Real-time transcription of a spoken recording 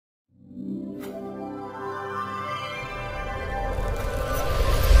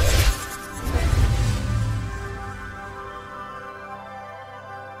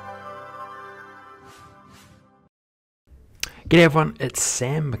G'day everyone, it's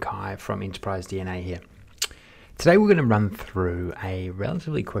Sam Mackay from Enterprise DNA here. Today we're going to run through a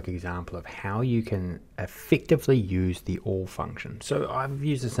relatively quick example of how you can effectively use the all function. So I've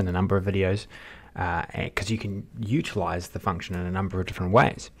used this in a number of videos because you can utilize the function in a number of different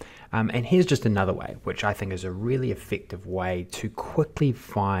ways. And here's just another way, which I think is a really effective way to quickly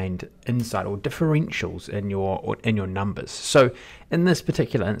find insight or differentials in your numbers. So in this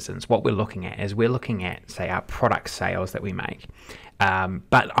particular instance, what we're looking at is say our product sales that we make.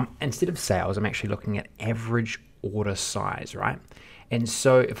 But instead of sales, I'm actually looking at average order size, right? And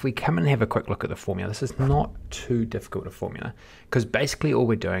so if we come and have a quick look at the formula, this is not too difficult a formula, because basically all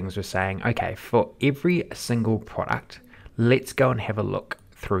we're doing is we're saying, okay, for every single product, let's go and have a look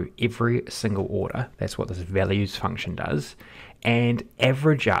through every single order. That's what this values function does, and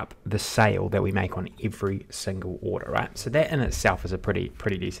average up the sale that we make on every single order, right? So that in itself is a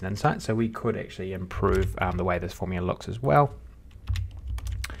pretty decent insight. So we could actually improve the way this formula looks as well.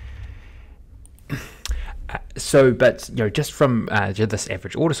 But just from this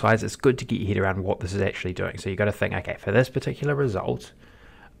average order size, it's good to get your head around what this is actually doing. So you got to think, okay, for this particular result,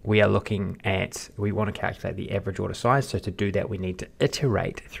 we want to calculate the average order size. So to do that, we need to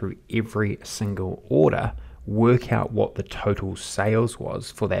iterate through every single order, work out what the total sales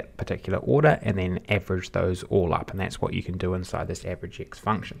was for that particular order, and then average those all up. And that's what you can do inside this average X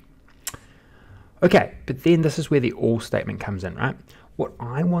function. Okay, but then this is where the all statement comes in, right? What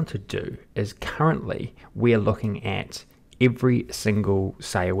I want to do is currently we're looking at every single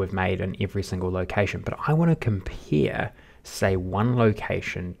sale we've made in every single location, but I want to compare, say, one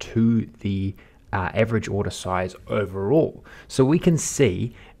location to the average order size overall. So we can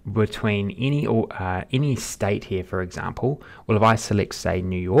see between any state here, for example, well, if I select, say,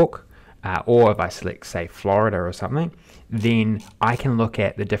 New York, or if I select, say, Florida or something, then I can look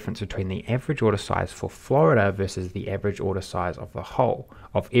at the difference between the average order size for Florida versus the average order size of the whole,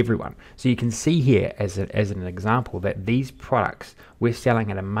 of everyone. So you can see here as an example that these products, we're selling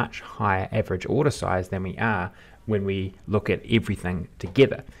at a much higher average order size than we are when we look at everything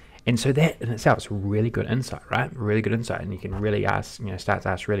together. And so that in itself is really good insight, right? Really good insight. And you can really start to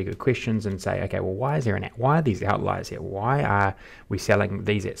ask really good questions and say, okay, well, why are these outliers here? Why are we selling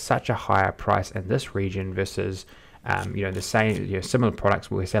these at such a higher price in this region versus, the same, similar products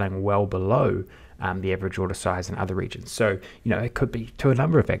we're selling well below the average order size in other regions? So, it could be to a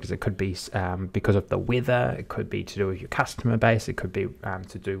number of factors. It could be because of the weather. It could be to do with your customer base. It could be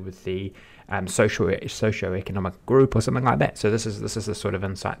to do with the socio-economic group or something like that. So this is the sort of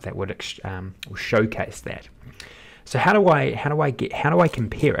insight that would showcase that. So how do I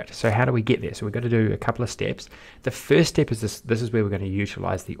compare it? So how do we get there? So we've got to do a couple of steps. The first step is this is where we're going to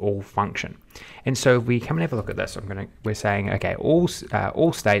utilize the all function. And so if we come and have a look at this, we're saying, okay, all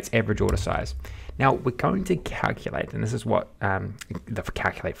states average order size. Now we're going to calculate, and this is what the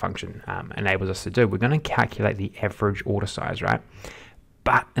calculate function enables us to do. We're going to calculate the average order size, right?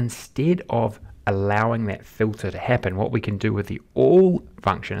 But instead of allowing that filter to happen, what we can do with the all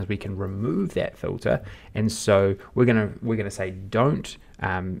function is we can remove that filter. And so we're gonna say don't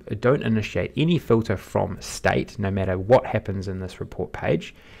initiate any filter from state, no matter what happens in this report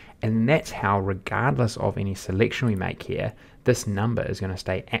page. And that's how, regardless of any selection we make here, this number is going to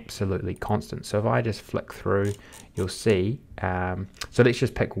stay absolutely constant. So if I just flick through, you'll see, so let's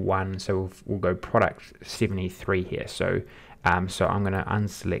just pick one. So we'll go product 73 here. So I'm going to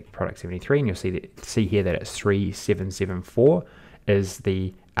unselect product 73, and you'll see here that it's 3774 is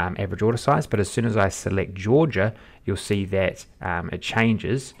the average order size. But as soon as I select Georgia, you'll see that it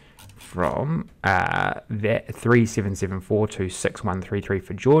changes from that 3774 to 6133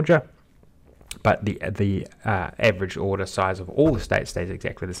 for Georgia. But the average order size of all the states stays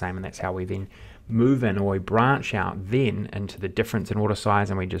exactly the same, and that's how we then move in, or we branch out then into the difference in order size,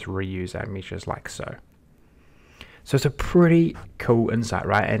 and we just reuse our measures like so. So it's a pretty cool insight,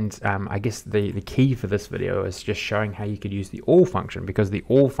 right? And I guess the key for this video is just showing how you could use the all function, because the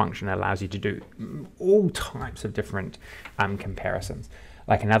all function allows you to do all types of different comparisons.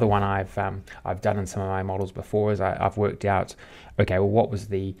 Like another one I've done in some of my models before is I've worked out, okay, well, what was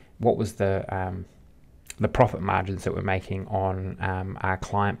the profit margins that we're making on our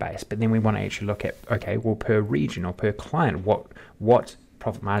client base, but then we want to actually look at, okay, well, per region or per client, what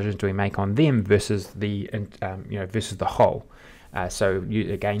profit margins do we make on them versus the versus the whole. So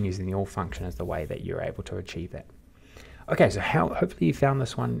again, using the all function is the way that you're able to achieve that. Okay, so hopefully you found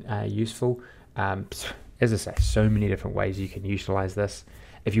this one useful. As I say, so many different ways you can utilize this.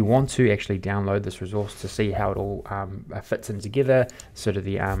 If you want to actually download this resource to see how it all fits in together, sort of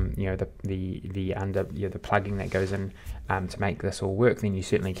the the plugging that goes in to make this all work, then you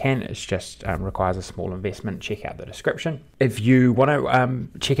certainly can. It's just requires a small investment. Check out the description. If you want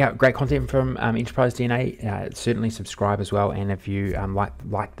to check out great content from Enterprise DNA, certainly subscribe as well. And if you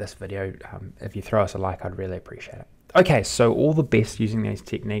like this video, if you throw us a like, I'd really appreciate it. Okay, so all the best using these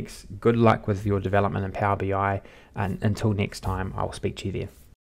techniques. Good luck with your development in Power BI, and until next time, I'll speak to you there.